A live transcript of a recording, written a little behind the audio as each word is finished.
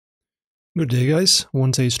Good day guys,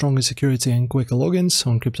 want a stronger security and quicker logins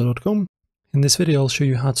on crypto.com. In this video I'll show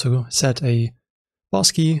you how to set a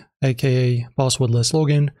passkey aka passwordless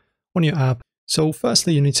login on your app. So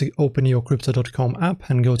firstly you need to open your crypto.com app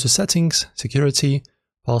and go to settings, security,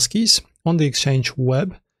 passkeys. On the exchange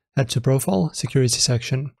web, head to profile, security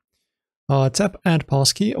section. Tap add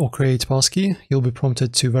passkey or create passkey. You'll be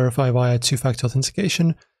prompted to verify via two-factor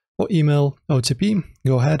authentication or email OTP.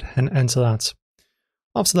 Go ahead and enter that.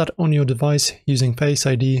 After that, on your device, using Face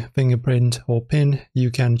ID, fingerprint or PIN,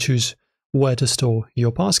 you can choose where to store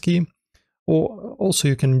your passkey, or also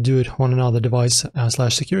you can do it on another device /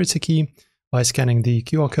 security key by scanning the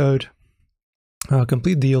QR code.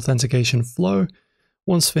 Complete the authentication flow.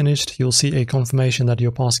 Once finished, you'll see a confirmation that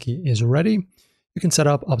your passkey is ready. You can set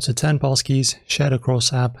up to 10 passkeys shared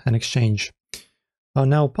across app and exchange.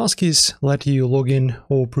 Now, passkeys let you log in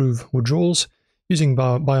or approve withdrawals using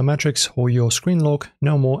biometrics or your screen lock,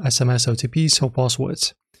 no more SMS OTPs or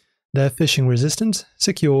passwords. They're phishing resistant,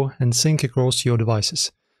 secure, and sync across your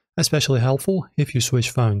devices, especially helpful if you switch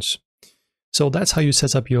phones. So that's how you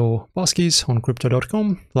set up your passkeys on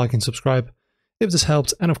crypto.com. Like and subscribe if this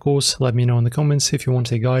helped, and of course let me know in the comments if you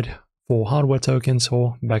want a guide for hardware tokens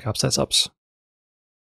or backup setups.